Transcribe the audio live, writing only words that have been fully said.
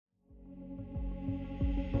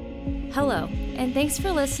Hello, and thanks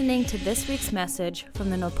for listening to this week's message from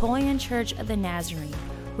the Napoleon Church of the Nazarene,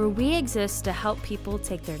 where we exist to help people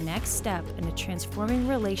take their next step in a transforming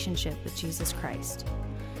relationship with Jesus Christ.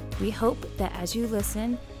 We hope that as you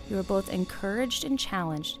listen, you are both encouraged and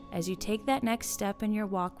challenged as you take that next step in your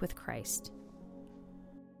walk with Christ.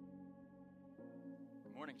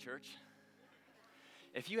 Good morning, church.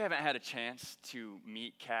 If you haven't had a chance to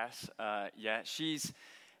meet Cass yet, she's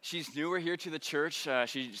newer here to the church.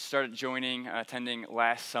 She started attending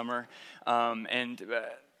last summer, and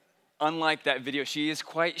unlike that video, she is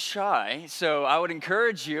quite shy. So I would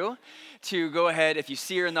encourage you to go ahead, if you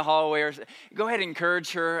see her in the hallway, or go ahead and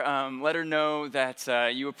encourage her. Let her know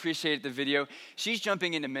that you appreciate the video. She's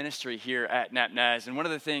jumping into ministry here at NapNaz, and one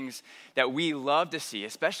of the things that we love to see,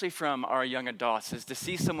 especially from our young adults, is to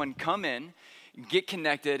see someone come in, get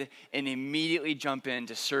connected, and immediately jump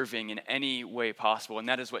into serving in any way possible, and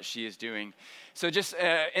that is what she is doing. So just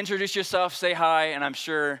introduce yourself, say hi, and I'm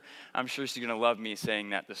sure she's going to love me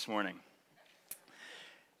saying that this morning.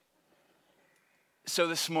 So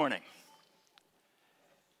this morning,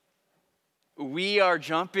 we are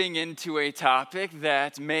jumping into a topic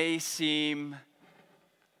that may seem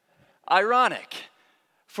ironic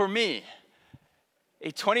for me.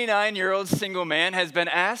 A 29-year-old single man has been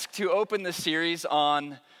asked to open the series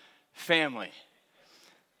on family.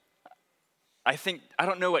 I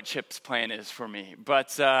don't know what Chip's plan is for me,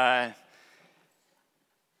 but,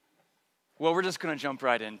 we're just going to jump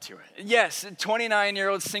right into it. Yes,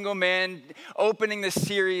 29-year-old single man opening the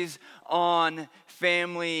series on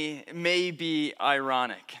family may be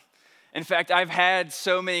ironic. In fact, I've had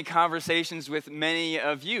so many conversations with many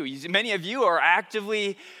of you. Many of you are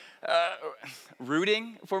actively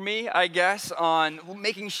rooting for me, I guess, on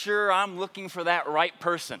making sure I'm looking for that right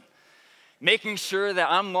person. Making sure that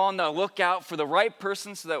I'm on the lookout for the right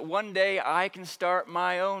person so that one day I can start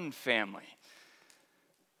my own family.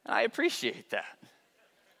 And I appreciate that.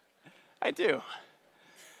 I do.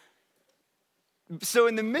 So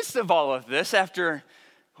in the midst of all of this, after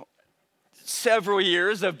several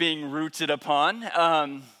years of being rooted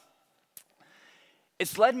upon,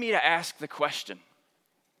 it's led me to ask the question.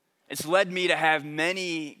 It's led me to have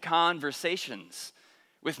many conversations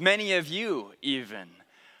with many of you even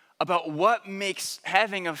about what makes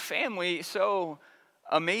having a family so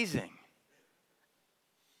amazing.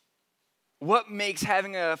 What makes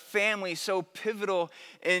having a family so pivotal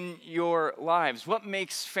in your lives? What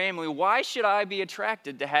makes family? Why should I be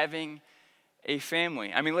attracted to having a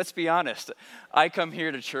family? I mean, let's be honest. I come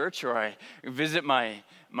here to church or I visit my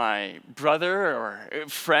brother or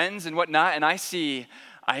friends and whatnot, and I see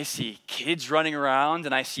kids running around,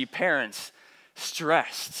 and I see parents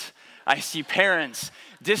stressed. I see parents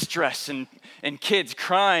distressed and kids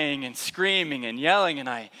crying and screaming and yelling, and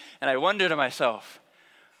I wonder to myself,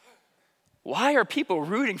 why are people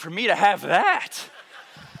rooting for me to have that?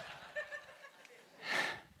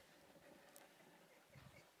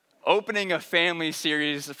 Opening a family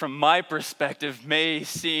series, from my perspective, may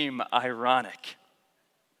seem ironic.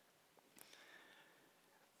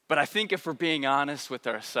 But I think if we're being honest with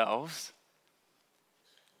ourselves,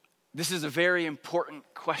 this is a very important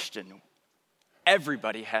question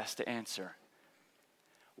everybody has to answer.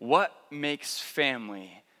 What makes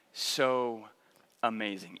family so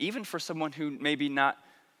amazing? Even for someone who maybe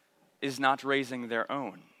is not raising their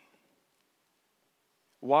own.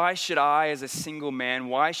 Why should I, as a single man,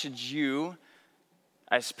 why should you,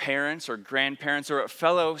 as parents or grandparents or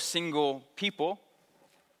fellow single people,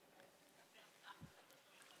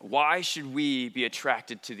 why should we be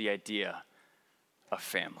attracted to the idea of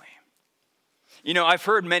family? You know, I've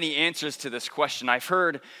heard many answers to this question. I've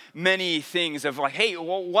heard many things of like, hey,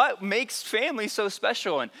 well, what makes family so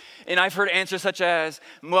special? And I've heard answers such as,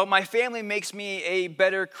 well, my family makes me a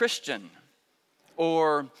better Christian.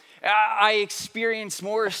 Or I experience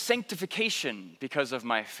more sanctification because of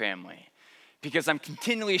my family. Because I'm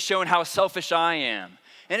continually shown how selfish I am.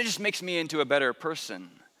 And it just makes me into a better person.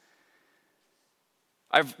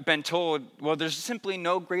 I've been told, well, there's simply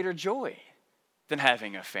no greater joy than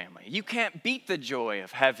having a family. You can't beat the joy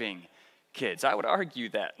of having kids. I would argue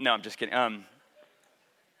that. No, I'm just kidding. And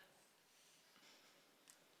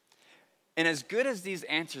as good as these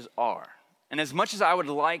answers are, and as much as I would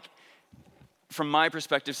like, from my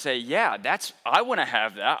perspective, say, yeah, I want to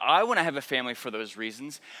have that. I want to have a family for those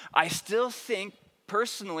reasons. I still think,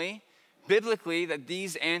 personally, biblically, that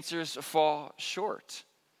these answers fall short.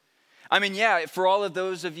 I mean, yeah, for all of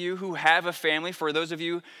those of you who have a family, for those of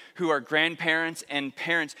you who are grandparents and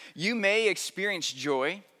parents, you may experience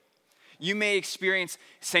joy. You may experience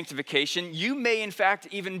sanctification. You may, in fact,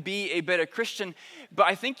 even be a better Christian. But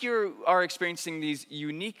I think you are experiencing these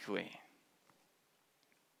uniquely.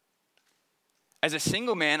 As a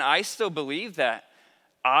single man, I still believe that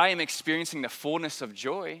I am experiencing the fullness of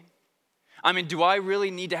joy. I mean, do I really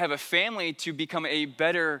need to have a family to become a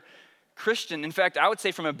better Christian? In fact, I would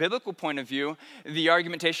say from a biblical point of view, the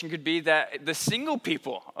argumentation could be that the single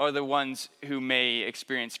people are the ones who may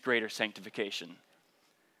experience greater sanctification.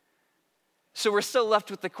 So we're still left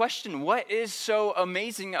with the question, what is so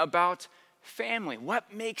amazing about family?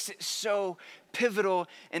 What makes it so pivotal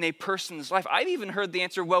in a person's life? I've even heard the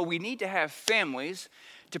answer, well, we need to have families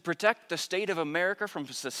to protect the state of America from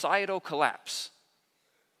societal collapse.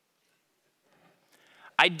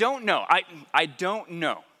 I don't know. I don't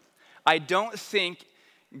know. I don't think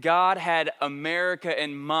God had America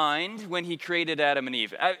in mind when he created Adam and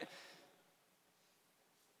Eve.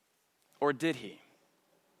 Or did he?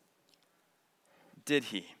 Did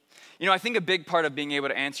he? You know, I think a big part of being able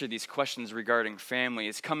to answer these questions regarding family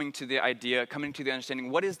is coming to the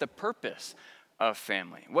understanding, what is the purpose of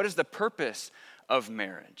family? What is the purpose of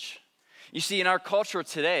marriage? You see, in our culture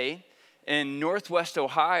today, in Northwest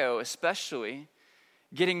Ohio especially,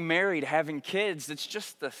 getting married, having kids, it's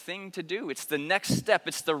just the thing to do. It's the next step.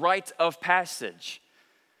 It's the rite of passage.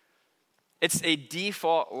 It's a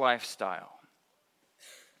default lifestyle.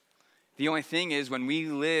 The only thing is, when we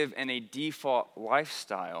live in a default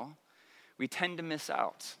lifestyle, we tend to miss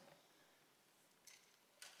out.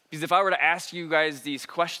 Because if I were to ask you guys these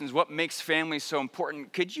questions, what makes family so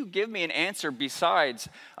important? Could you give me an answer besides,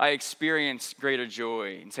 I experience greater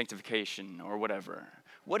joy and sanctification or whatever?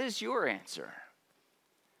 What is your answer?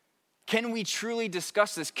 Can we truly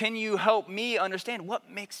discuss this? Can you help me understand what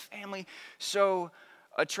makes family so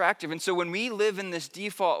attractive? And so when we live in this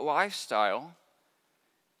default lifestyle,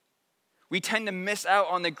 we tend to miss out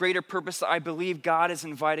on the greater purpose that I believe God is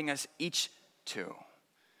inviting us each to.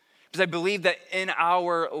 Because I believe that in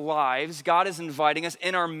our lives, God is inviting us,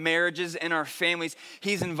 in our marriages, in our families,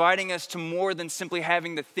 he's inviting us to more than simply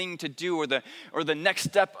having the thing to do or the next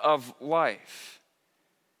step of life.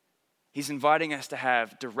 He's inviting us to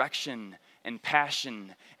have direction and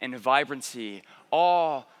passion and vibrancy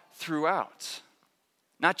all throughout.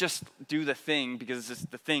 Not just do the thing because it's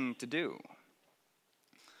the thing to do.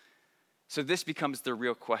 So this becomes the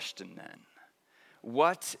real question then.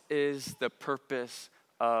 What is the purpose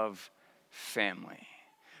of family?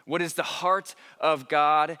 What is the heart of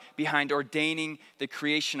God behind ordaining the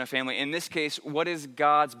creation of family? In this case, what is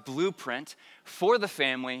God's blueprint for the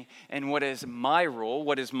family, and what is my role?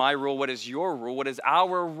 What is my role? What is your role? What is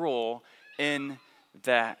our role in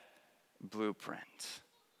that blueprint?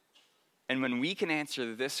 And when we can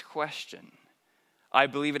answer this question, I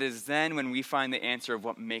believe it is then when we find the answer of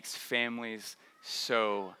what makes families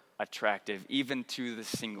so attractive, even to the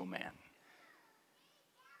single man.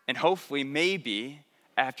 And hopefully, maybe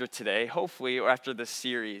after today, or after this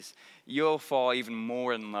series, you'll fall even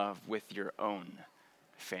more in love with your own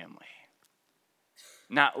family.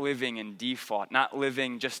 Not living in default, not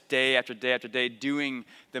living just day after day after day, doing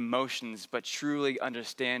the motions, but truly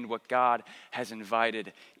understand what God has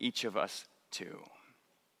invited each of us to.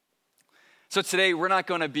 So today, we're not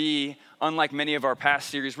going to be, unlike many of our past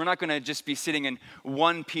series, we're not going to just be sitting in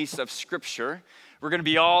one piece of Scripture. We're going to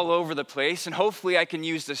be all over the place, and hopefully I can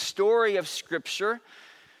use the story of Scripture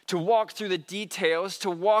to walk through the details,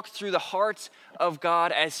 to walk through the heart of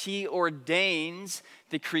God as he ordains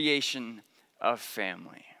the creation of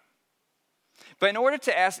family. But in order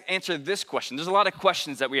to answer this question, there's a lot of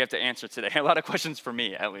questions that we have to answer today, a lot of questions for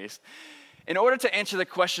me at least. In order to answer the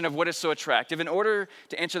question of what is so attractive, in order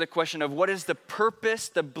to answer the question of what is the purpose,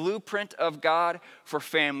 the blueprint of God for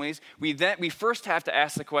families, we first have to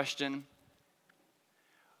ask the question,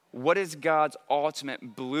 what is God's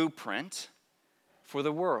ultimate blueprint for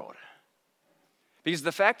the world? Because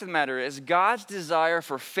the fact of the matter is, God's desire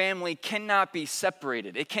for family cannot be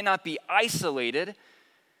separated. It cannot be isolated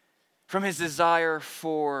from his desire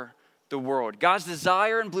for the world. God's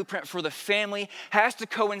desire and blueprint for the family has to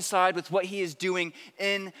coincide with what he is doing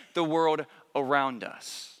in the world around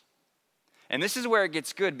us. And this is where it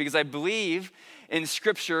gets good, because I believe in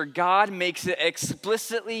Scripture, God makes it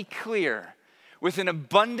explicitly clear with an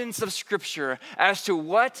abundance of Scripture as to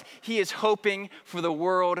what he is hoping for the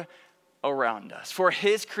world around us, for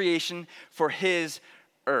his creation, for his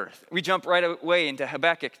earth. We jump right away into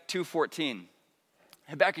Habakkuk 2:14.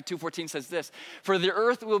 Habakkuk 2:14 says this, "For the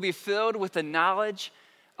earth will be filled with the knowledge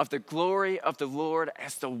of the glory of the Lord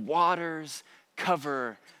as the waters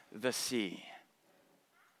cover the sea."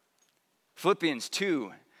 Philippians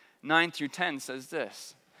 2:9-10 says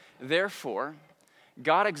this, "Therefore,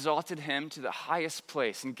 God exalted him to the highest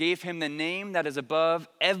place and gave him the name that is above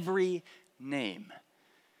every name,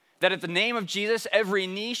 that at the name of Jesus every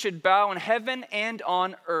knee should bow in heaven and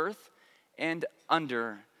on earth and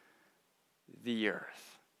under the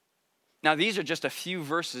earth. Now, these are just a few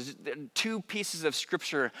verses, 2 pieces of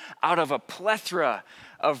scripture out of a plethora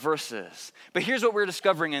of verses. But here's what we're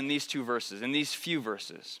discovering in these 2 verses, in these few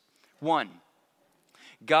verses. 1,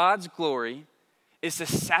 God's glory is to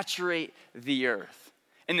saturate the earth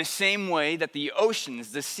in the same way that the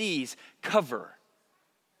oceans, the seas, cover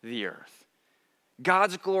the earth.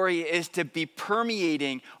 God's glory is to be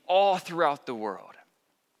permeating all throughout the world.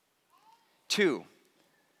 2,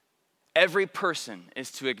 every person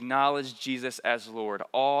is to acknowledge Jesus as Lord,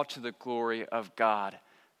 all to the glory of God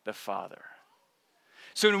the Father.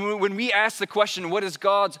 So when we ask the question, what is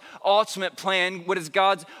God's ultimate plan? What is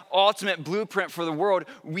God's ultimate blueprint for the world?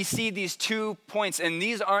 We see these 2 points, and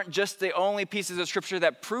these aren't just the only pieces of scripture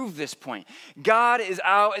that prove this point. God is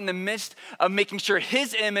out in the midst of making sure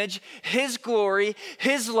his image, his glory,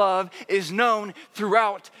 his love is known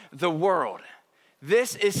throughout the world.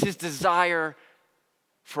 This is his desire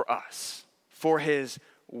for us, for his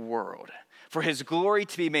world, for his glory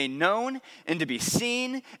to be made known and to be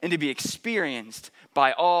seen and to be experienced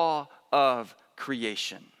by all of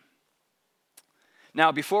creation.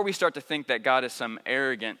 Now, before we start to think that God is some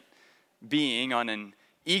arrogant being on an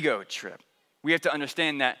ego trip, we have to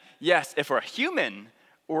understand that, yes, if a human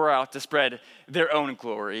were out to spread their own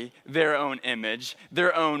glory, their own image,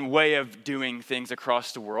 their own way of doing things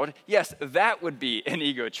across the world, yes, that would be an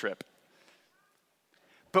ego trip.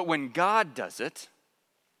 But when God does it,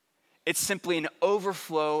 it's simply an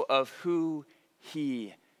overflow of who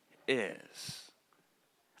he is.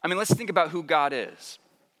 I mean, let's think about who God is.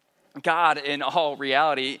 God, in all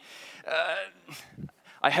reality,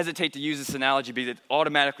 I hesitate to use this analogy because it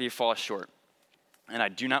automatically falls short. And I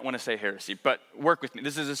do not want to say heresy, but work with me.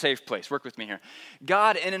 This is a safe place. Work with me here.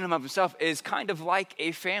 God, in and of himself, is kind of like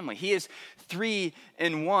a family. He is 3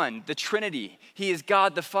 in 1, the Trinity. He is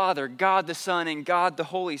God the Father, God the Son, and God the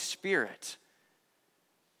Holy Spirit.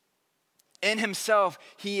 In himself,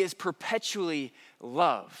 he is perpetually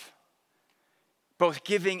love, both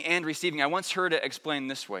giving and receiving. I once heard it explained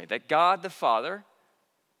this way, that God the Father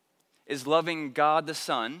is loving God the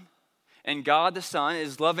Son, and God the Son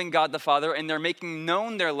is loving God the Father, and they're making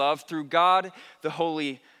known their love through God the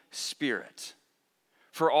Holy Spirit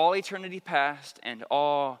for all eternity past and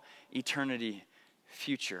all eternity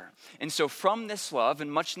future. And so from this love,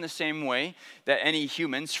 and much in the same way that any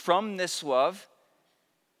humans, from this love,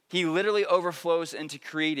 he literally overflows into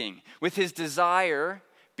creating, with his desire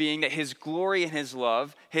being that his glory and his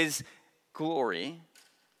love, his glory,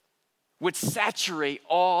 would saturate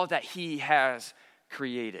all that he has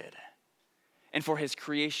created, and for his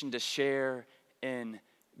creation to share in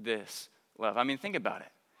this love. I mean, think about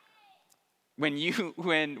it.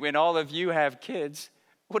 When all of you have kids,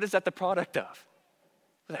 what is that the product of?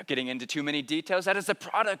 Without getting into too many details, that is the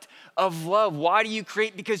product of love. Why do you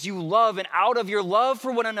create? Because you love, and out of your love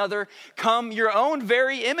for one another come your own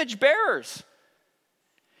very image bearers.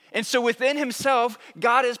 And so within himself,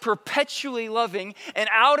 God is perpetually loving, and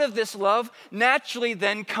out of this love, naturally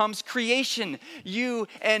then comes creation, you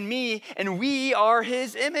and me, and we are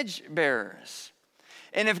his image bearers.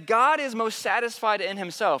 And if God is most satisfied in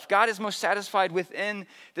himself, God is most satisfied within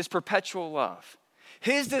this perpetual love,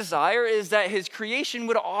 his desire is that his creation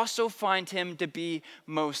would also find him to be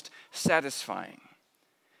most satisfying.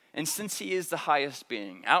 And since he is the highest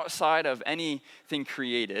being, outside of anything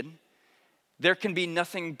created, there can be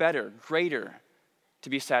nothing better, greater to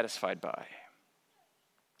be satisfied by.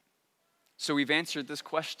 So we've answered this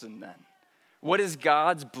question then. What is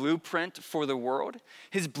God's blueprint for the world?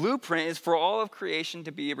 His blueprint is for all of creation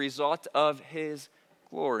to be a result of his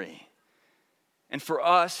glory. And for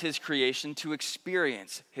us, his creation, to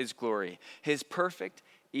experience his glory, his perfect,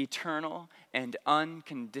 eternal, and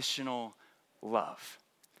unconditional love.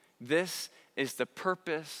 This is the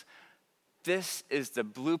purpose, this is the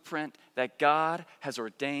blueprint that God has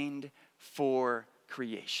ordained for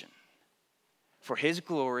creation. For his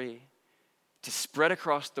glory to spread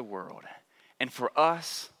across the world, and for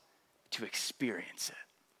us to experience it.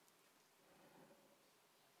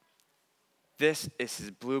 This is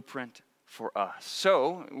his blueprint for us.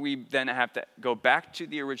 So we then have to go back to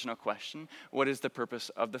the original question. What is the purpose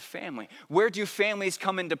of the family? Where do families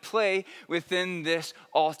come into play within this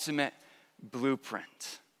ultimate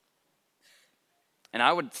blueprint? And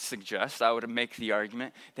I would make the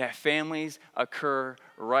argument that families occur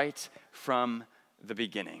right from the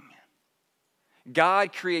beginning.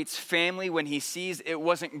 God creates family when he sees it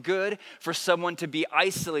wasn't good for someone to be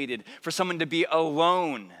isolated, for someone to be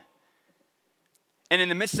alone. And in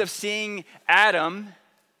the midst of seeing Adam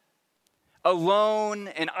alone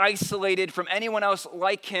and isolated from anyone else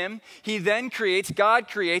like him, God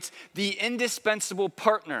creates the indispensable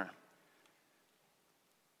partner.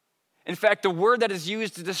 In fact, the word that is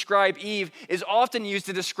used to describe Eve is often used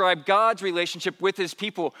to describe God's relationship with his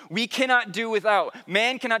people. We cannot do without.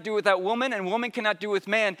 Man cannot do without woman, and woman cannot do with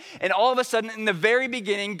man. And all of a sudden, in the very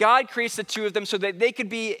beginning, God creates the two of them so that they could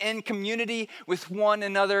be in community with one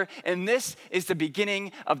another. And this is the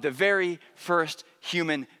beginning of the very first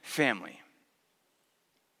human family.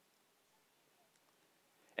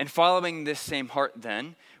 And following this same heart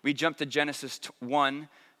then, we jump to Genesis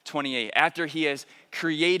 1:28. After he has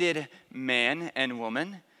created man and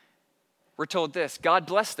woman, we're told this: God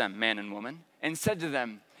blessed them, man and woman, and said to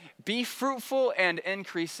them, be fruitful and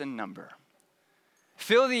increase in number.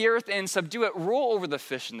 Fill the earth and subdue it. Rule over the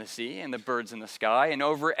fish in the sea and the birds in the sky and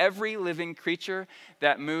over every living creature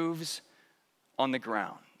that moves on the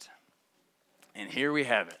ground. And here we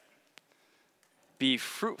have it. Be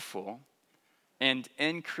fruitful and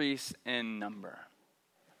increase in number.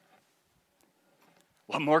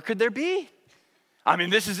 What more could there be? I mean,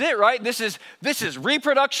 this is it, right? This is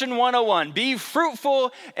reproduction 101. Be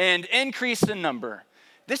fruitful and increase in number.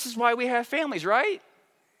 This is why we have families, right?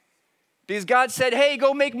 Because God said, hey,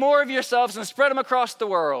 go make more of yourselves and spread them across the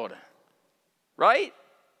world. Right?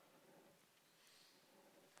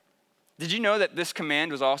 Did you know that this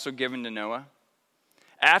command was also given to Noah?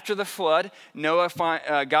 After the flood,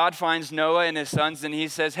 God finds Noah and his sons, and he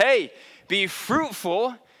says, hey, be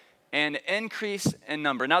fruitful and increase in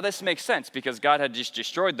number. Now, this makes sense because God had just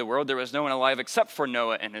destroyed the world. There was no one alive except for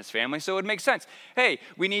Noah and his family, so it would make sense. Hey,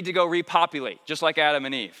 we need to go repopulate, just like Adam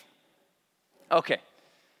and Eve. Okay,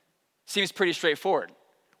 seems pretty straightforward.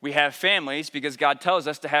 We have families because God tells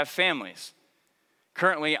us to have families.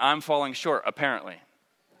 Currently, I'm falling short, apparently.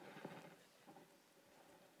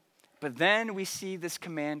 But then we see this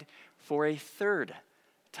command for a third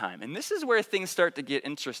time. And this is where things start to get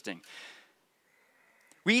interesting.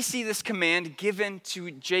 We see this command given to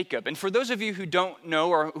Jacob. And for those of you who don't know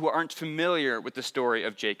or who aren't familiar with the story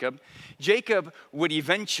of Jacob, Jacob would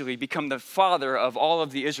eventually become the father of all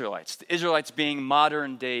of the Israelites being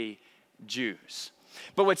modern day Jews.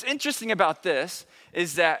 But what's interesting about this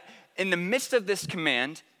is that in the midst of this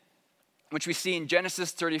command, which we see in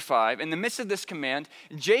Genesis 35, in the midst of this command,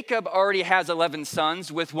 Jacob already has 11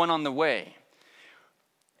 sons with one on the way.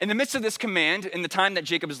 In the midst of this command, in the time that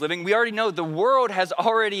Jacob is living, we already know the world has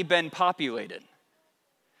already been populated.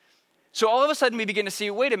 So all of a sudden we begin to see,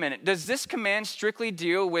 wait a minute, does this command strictly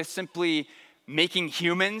deal with simply making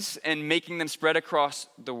humans and making them spread across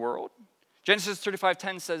the world? Genesis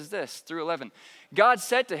 35:10 says this, through 11. God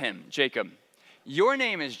said to him, Jacob, your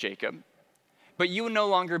name is Jacob, but you will no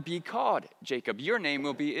longer be called Jacob. Your name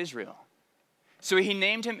will be Israel. So he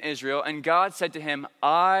named him Israel, and God said to him,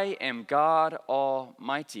 I am God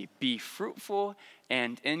Almighty. Be fruitful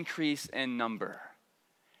and increase in number.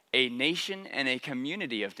 A nation and a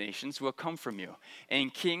community of nations will come from you,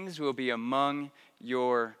 and kings will be among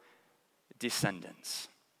your descendants.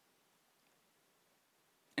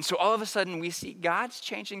 And so all of a sudden we see God's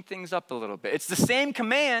changing things up a little bit. It's the same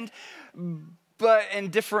command, but in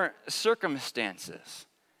different circumstances.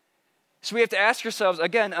 So we have to ask ourselves,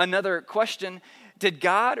 again, another question. Did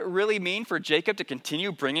God really mean for Jacob to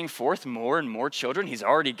continue bringing forth more and more children? He's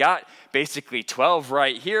already got basically 12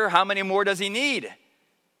 right here. How many more does he need?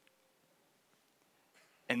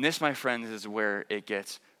 And this, my friends, is where it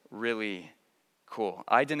gets really cool.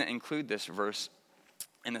 I didn't include this verse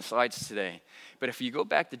in the slides today, but if you go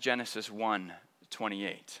back to Genesis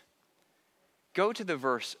 1:28, go to the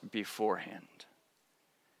verse beforehand.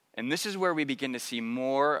 And this is where we begin to see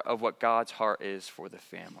more of what God's heart is for the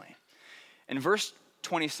family. In verse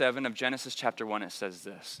 27 of Genesis chapter 1, it says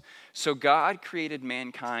this: so God created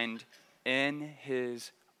mankind in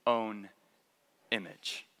his own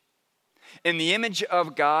image. In the image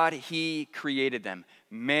of God, he created them.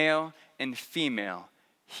 Male and female,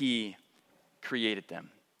 he created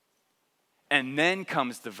them. And then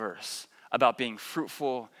comes the verse about being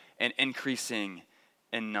fruitful and increasing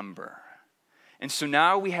in number. And so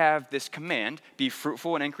now we have this command, be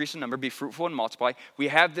fruitful and increase in number, be fruitful and multiply. We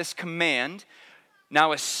have this command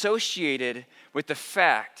now associated with the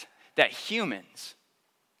fact that humans,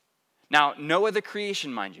 now no other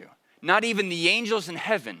creation, mind you, not even the angels in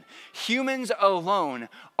heaven, humans alone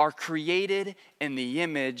are created in the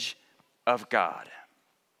image of God.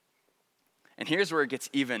 And here's where it gets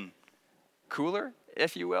even cooler,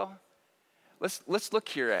 if you will. Let's look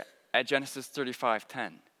here at Genesis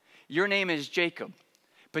 35:10. Your name is Jacob,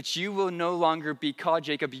 but you will no longer be called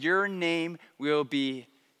Jacob. Your name will be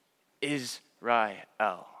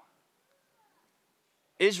Israel.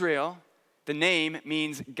 Israel the name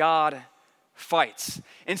means God fights.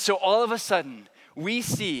 And so all of a sudden, we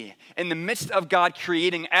see in the midst of God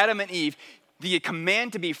creating Adam and Eve, the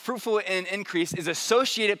command to be fruitful and increase is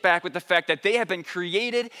associated back with the fact that they have been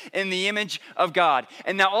created in the image of God.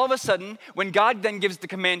 And now all of a sudden, when God then gives the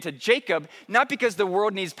command to Jacob, not because the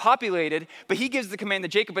world needs populated, but he gives the command to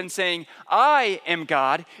Jacob and saying, I am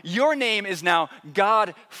God, your name is now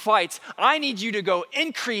God fights. I need you to go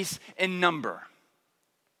increase in number.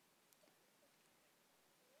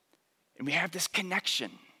 And we have this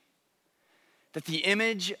connection that the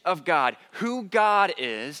image of God, who God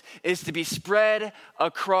is to be spread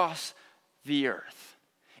across the earth.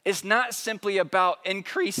 It's not simply about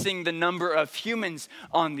increasing the number of humans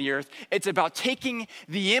on the earth. It's about taking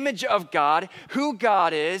the image of God, who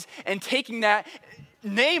God is, and taking that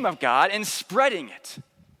name of God and spreading it.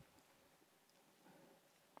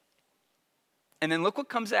 And then look what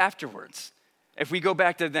comes afterwards. If we go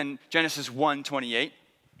back to then Genesis 1:28,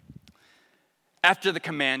 after the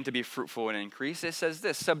command to be fruitful and increase, it says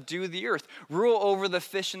this: subdue the earth, rule over the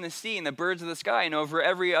fish in the sea and the birds of the sky and over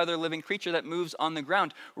every other living creature that moves on the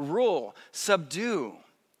ground. Rule, subdue.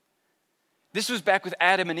 This was back with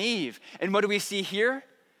Adam and Eve. And what do we see here?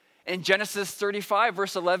 In Genesis 35,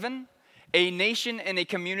 verse 11, a nation and a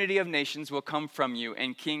community of nations will come from you,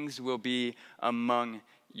 and kings will be among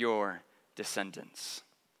your descendants.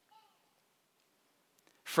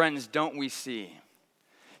 Friends, don't we see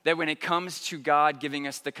that when it comes to God giving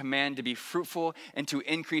us the command to be fruitful and to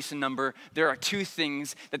increase in number, there are two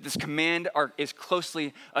things that this command is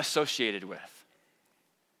closely associated with.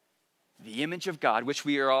 The image of God, which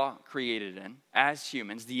we are all created in as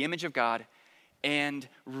humans, the image of God, and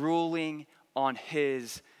ruling on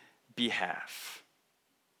his behalf.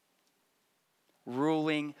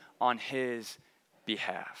 Ruling on his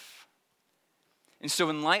behalf. And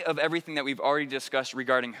so in light of everything that we've already discussed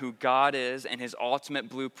regarding who God is and his ultimate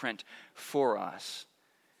blueprint for us,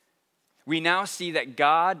 we now see that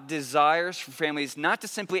God desires for families not to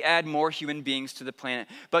simply add more human beings to the planet,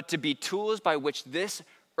 but to be tools by which this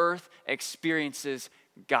earth experiences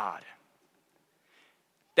God.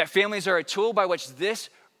 That families are a tool by which this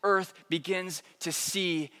earth begins to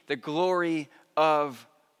see the glory of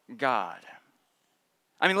God.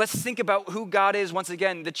 I mean, let's think about who God is once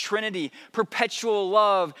again, the Trinity, perpetual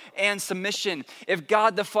love and submission. If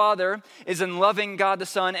God the Father is in loving God the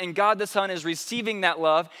Son, and God the Son is receiving that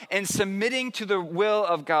love and submitting to the will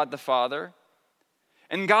of God the Father,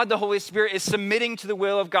 and God the Holy Spirit is submitting to the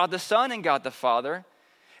will of God the Son and God the Father,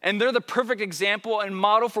 and they're the perfect example and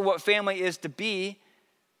model for what family is to be,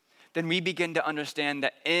 then we begin to understand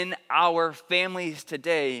that in our families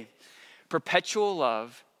today, perpetual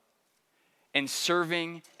love and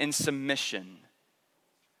serving and submission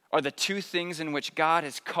are the two things in which God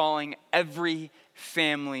is calling every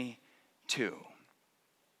family to,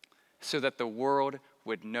 so that the world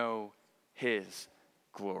would know his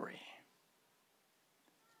glory.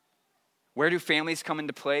 Where do families come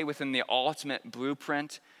into play within the ultimate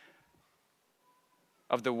blueprint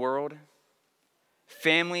of the world?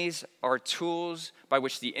 Families are tools by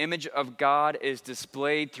which the image of God is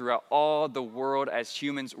displayed throughout all the world as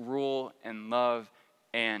humans rule in love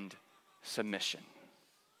and submission.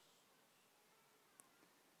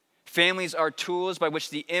 Families are tools by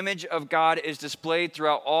which the image of God is displayed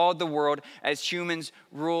throughout all the world as humans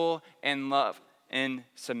rule in love and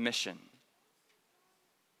submission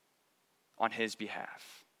on his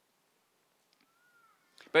behalf.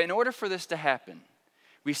 But in order for this to happen,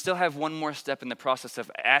 we still have one more step in the process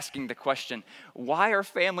of asking the question, why are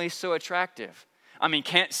families so attractive? I mean,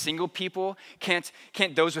 can't single people, can't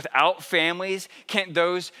those without families, can't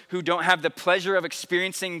those who don't have the pleasure of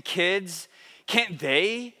experiencing kids, can't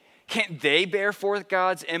they bear forth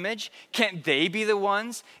God's image? Can't they be the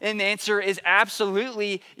ones? And the answer is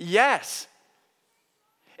absolutely yes.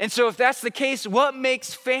 And so if that's the case, what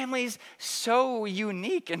makes families so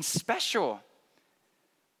unique and special?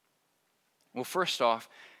 Well, first off,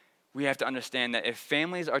 we have to understand that if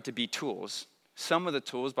families are to be tools, some of the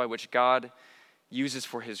tools by which God uses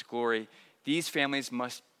for his glory, these families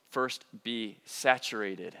must first be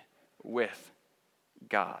saturated with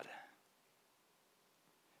God.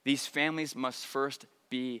 These families must first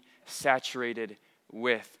be saturated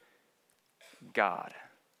with God.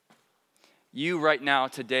 You right now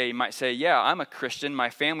today might say, yeah, I'm a Christian, my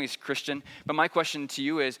family's Christian, but my question to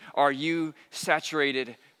you is, are you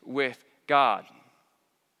saturated with God?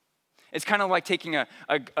 It's kind of like taking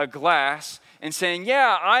a glass and saying,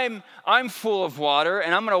 yeah, I'm full of water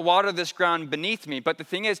and I'm going to water this ground beneath me. But the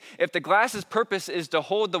thing is, if the glass's purpose is to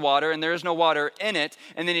hold the water and there is no water in it,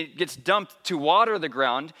 and then it gets dumped to water the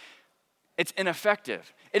ground, it's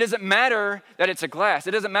ineffective. It doesn't matter that it's a glass.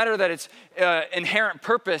 It doesn't matter that its inherent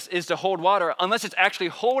purpose is to hold water. Unless it's actually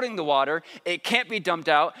holding the water, it can't be dumped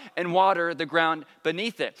out and water the ground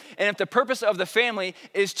beneath it. And if the purpose of the family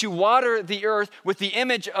is to water the earth with the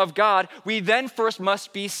image of God, we then first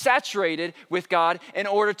must be saturated with God in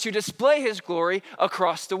order to display his glory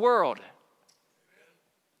across the world.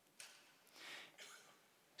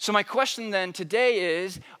 So my question then today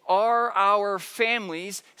is, are our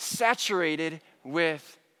families saturated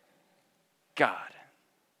with God?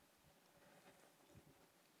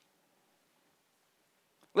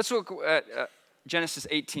 Let's look at Genesis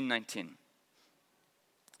 18:19.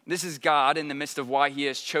 This is God in the midst of why he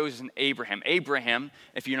has chosen Abraham. Abraham,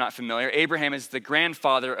 if you're not familiar, Abraham is the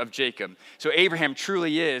grandfather of Jacob. So Abraham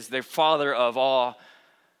truly is the father of all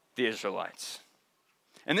the Israelites.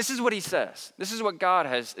 And this is what he says. This is what God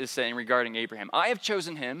is saying regarding Abraham. I have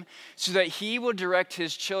chosen him so that he will direct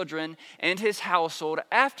his children and his household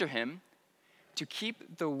after him to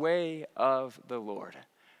keep the way of the Lord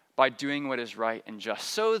by doing what is right and just,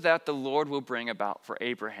 so that the Lord will bring about for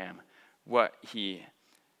Abraham what he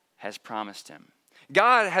has promised him.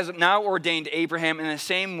 God has now ordained Abraham in the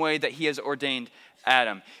same way that he has ordained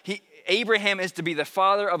Adam. Abraham is to be the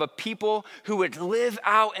father of a people who would live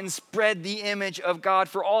out and spread the image of God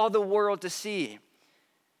for all the world to see.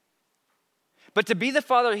 But to be the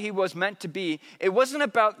father he was meant to be, it wasn't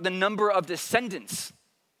about the number of descendants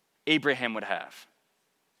Abraham would have.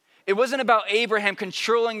 It wasn't about Abraham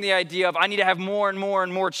controlling the idea of, I need to have more and more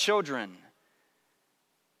and more children.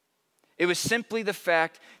 It was simply the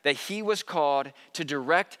fact that he was called to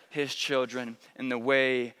direct his children in the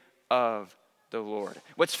way of the Lord.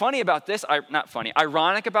 What's funny about this,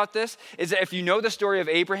 ironic about this, is that if you know the story of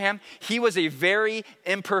Abraham, he was a very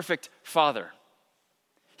imperfect father.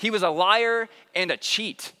 He was a liar and a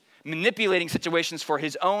cheat, manipulating situations for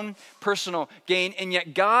his own personal gain, and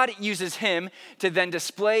yet God uses him to then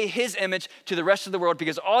display his image to the rest of the world,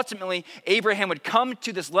 because ultimately Abraham would come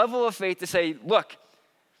to this level of faith to say, look,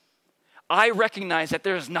 I recognize that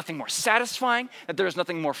there is nothing more satisfying, that there is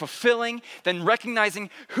nothing more fulfilling than recognizing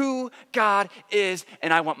who God is,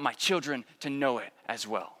 and I want my children to know it as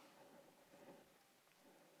well.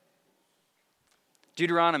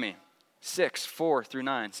 Deuteronomy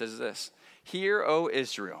 6:4-9 says this, Hear, O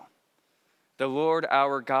Israel, the Lord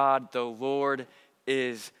our God, the Lord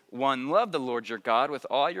is one. Love the Lord your God with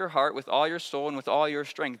all your heart, with all your soul, and with all your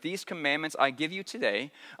strength. These commandments I give you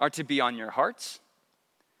today are to be on your hearts.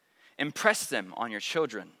 Impress them on your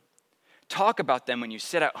children. Talk about them when you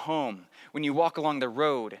sit at home, when you walk along the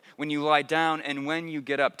road, when you lie down, and when you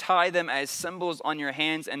get up. Tie them as symbols on your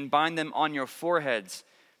hands and bind them on your foreheads.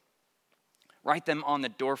 Write them on the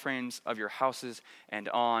doorframes of your houses and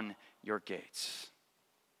on your gates.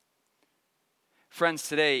 Friends,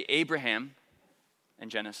 today, Abraham in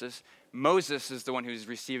Genesis, Moses is the one who's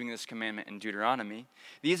receiving this commandment in Deuteronomy.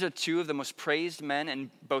 These are two of the most praised men in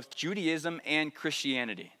both Judaism and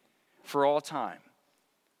Christianity for all time.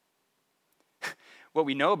 What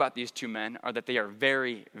we know about these two men are that they are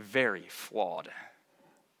very, very flawed.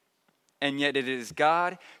 And yet it is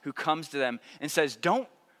God who comes to them and says, don't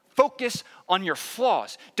focus on your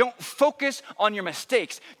flaws. Don't focus on your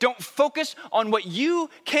mistakes. Don't focus on what you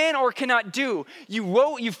can or cannot do.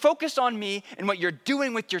 You focus on me and what you're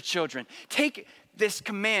doing with your children. Take this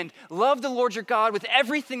command, love the Lord your God with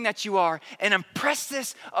everything that you are, and impress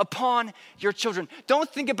this upon your children. Don't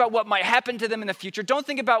think about what might happen to them in the future. Don't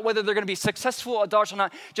think about whether they're going to be successful adults or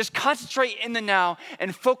not. Just concentrate in the now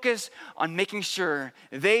and focus on making sure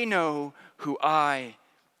they know who I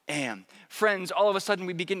am. Friends, all of a sudden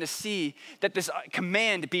we begin to see that this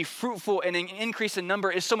command, be fruitful and increase in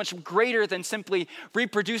number, is so much greater than simply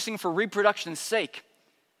reproducing for reproduction's sake.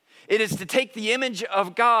 It is to take the image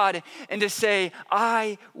of God and to say,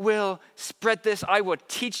 I will spread this, I will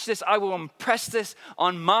teach this, I will impress this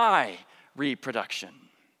on my reproduction.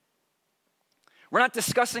 We're not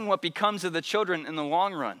discussing what becomes of the children in the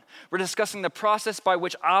long run. We're discussing the process by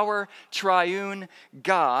which our triune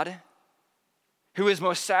God, who is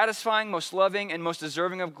most satisfying, most loving, and most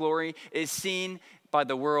deserving of glory, is seen by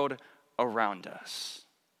the world around us.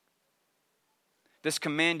 This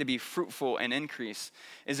command to be fruitful and increase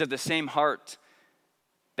is of the same heart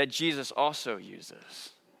that Jesus also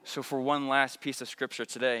uses. So for one last piece of scripture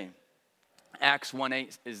today, Acts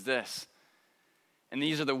 1:8 is this. And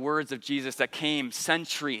these are the words of Jesus that came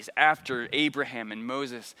centuries after Abraham and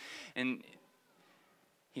Moses. And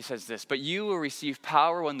he says this, but you will receive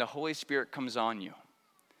power when the Holy Spirit comes on you.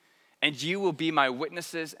 And you will be my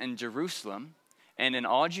witnesses in Jerusalem and in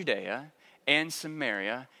all Judea and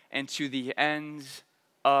Samaria and to the ends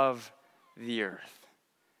of the earth.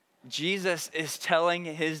 Jesus is telling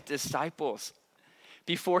his disciples,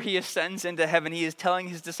 before he ascends into heaven, he is telling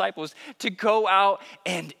his disciples to go out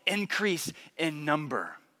and increase in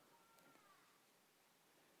number.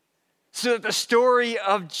 So that the story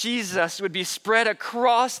of Jesus would be spread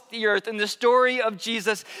across the earth. And the story of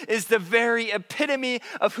Jesus is the very epitome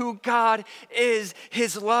of who God is,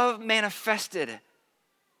 his love manifested.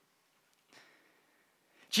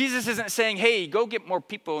 Jesus isn't saying, hey, go get more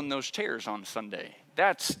people in those chairs on Sunday.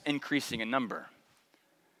 That's increasing in number.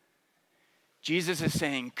 Jesus is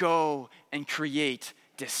saying, go and create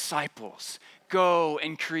disciples. Go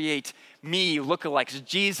and create me lookalikes,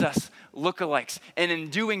 Jesus lookalikes. And in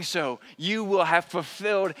doing so, you will have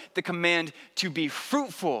fulfilled the command to be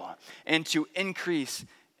fruitful and to increase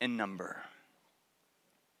in number.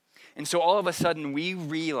 And so all of a sudden we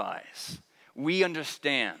realize, we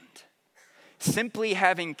understand, simply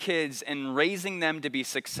having kids and raising them to be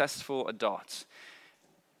successful adults,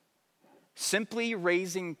 simply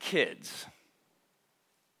raising kids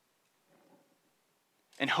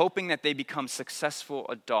and hoping that they become successful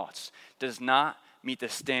adults does not meet the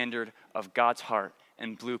standard of God's heart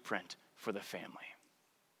and blueprint for the family.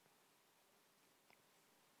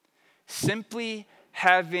 Simply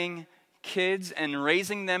having kids and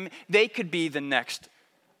raising them, they could be the next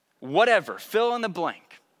whatever, fill in the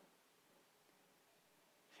blank.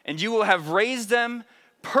 And you will have raised them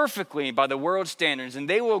perfectly by the world's standards, and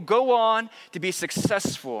they will go on to be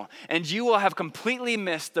successful, and you will have completely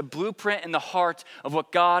missed the blueprint and the heart of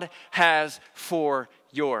what God has for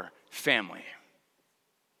your family.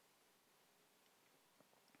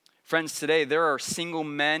 Friends, today there are single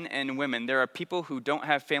men and women. There are people who don't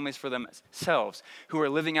have families for themselves, who are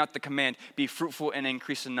living out the command, be fruitful and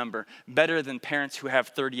increase in number, better than parents who have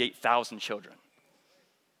 38,000 children.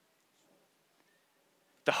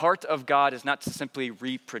 The heart of God is not to simply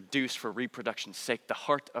reproduce for reproduction's sake. The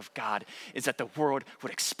heart of God is that the world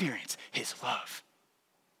would experience his love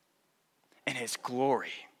and his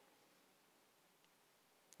glory.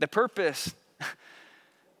 The purpose,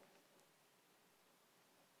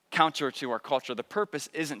 counter to our culture, the purpose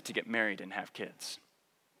isn't to get married and have kids.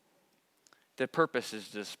 The purpose is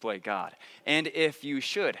to display God. And if you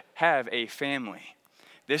should have a family,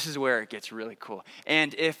 this is where it gets really cool.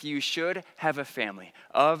 And if you should have a family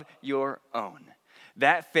of your own,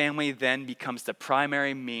 that family then becomes the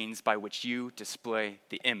primary means by which you display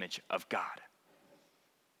the image of God.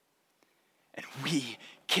 And we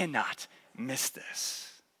cannot miss this.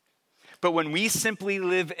 But when we simply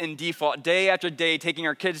live in default, day after day, taking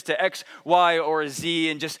our kids to X, Y, or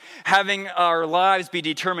Z, and just having our lives be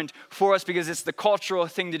determined for us because it's the cultural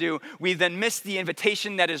thing to do, we then miss the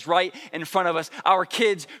invitation that is right in front of us, our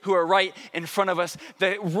kids who are right in front of us,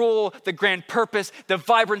 the role, the grand purpose, the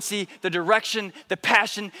vibrancy, the direction, the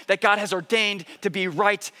passion that God has ordained to be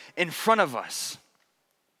right in front of us.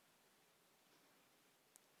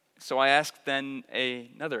 So I ask then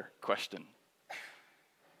another question.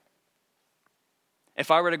 If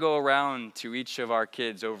I were to go around to each of our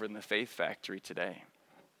kids over in the Faith Factory today,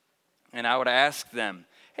 and I would ask them,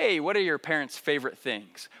 hey, what are your parents' favorite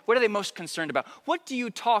things? What are they most concerned about? What do you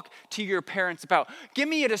talk to your parents about? Give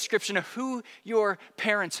me a description of who your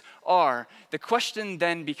parents are. The question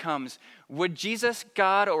then becomes, would Jesus,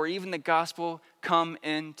 God, or even the gospel come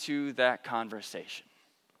into that conversation?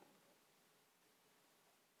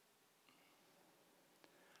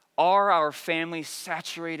 Are our families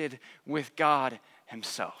saturated with God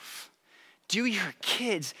himself? Do your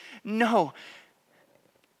kids know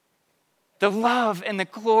the love and the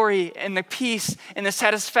glory and the peace and the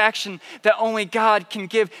satisfaction that only God can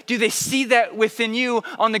give? Do they see that within you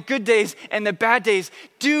on the good days and the bad days?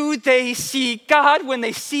 Do they see God when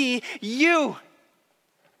they see you?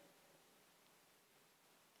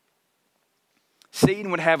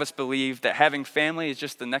 Satan would have us believe that having family is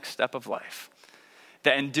just the next step of life.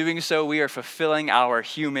 That in doing so, we are fulfilling our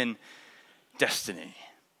human destiny.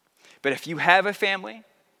 But if you have a family,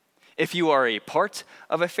 if you are a part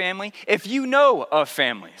of a family, if you know of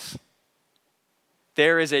families,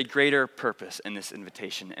 there is a greater purpose in this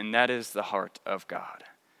invitation, and that is the heart of God.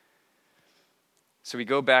 So we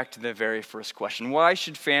go back to the very first question. Why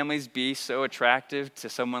should families be so attractive to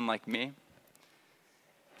someone like me?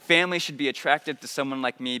 Families should be attractive to someone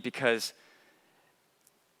like me because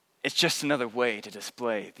it's just another way to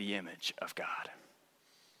display the image of God.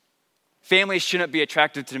 Families shouldn't be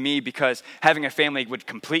attractive to me because having a family would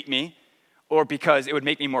complete me, or because it would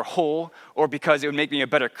make me more whole, or because it would make me a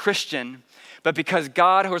better Christian, but because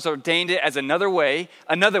God has ordained it as another way,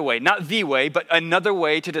 not the way, but another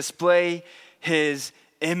way to display his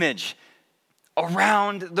image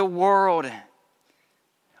around the world.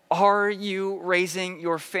 Are you raising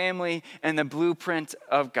your family in the blueprint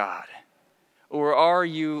of God? Or are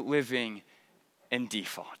you living in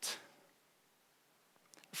default?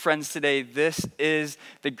 Friends, today, this is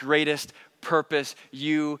the greatest purpose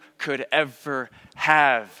you could ever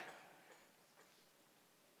have.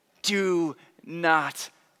 Do not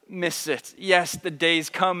miss it. Yes, the days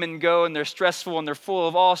come and go and they're stressful and they're full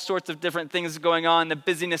of all sorts of different things going on, the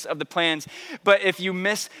busyness of the plans. But if you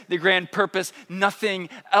miss the grand purpose, nothing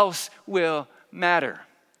else will matter.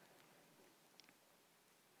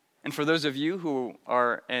 And for those of you who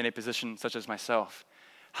are in a position such as myself,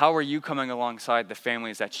 how are you coming alongside the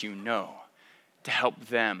families that you know to help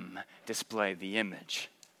them display the image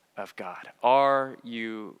of God? Are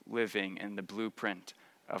you living in the blueprint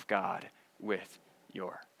of God with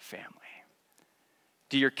your family?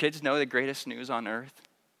 Do your kids know the greatest news on earth?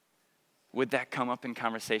 Would that come up in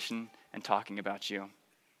conversation and talking about you?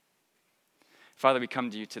 Father, we come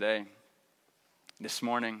to you today, this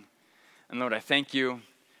morning, and Lord, I thank you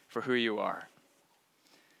for who you are.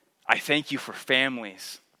 I thank you for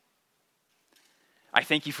families. I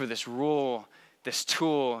thank you for this rule, this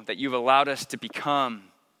tool that you've allowed us to become,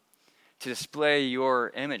 to display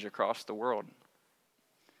your image across the world.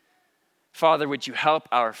 Father, would you help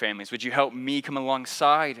our families? Would you help me come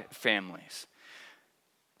alongside families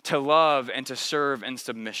to love and to serve in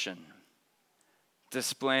submission,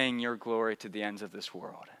 displaying your glory to the ends of this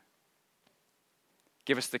world?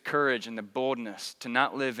 Give us the courage and the boldness to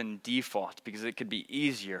not live in default, because it could be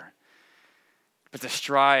easier, but to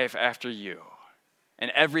strive after you and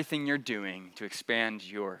everything you're doing to expand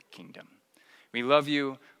your kingdom. We love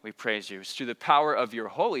you. We praise you. It's through the power of your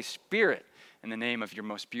Holy Spirit, in the name of your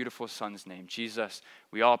most beautiful Son's name, Jesus,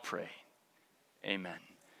 we all pray. Amen.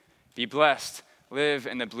 Be blessed. Live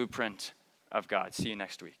in the blueprint of God. See you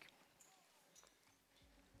next week.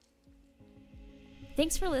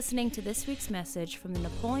 Thanks for listening to this week's message from the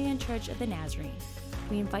Napoleon Church of the Nazarene.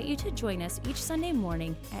 We invite you to join us each Sunday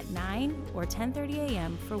morning at 9 or 10:30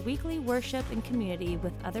 a.m. for weekly worship and community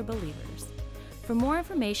with other believers. For more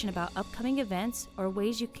information about upcoming events or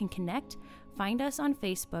ways you can connect, find us on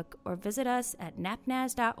Facebook or visit us at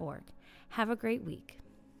napnaz.org. Have a great week.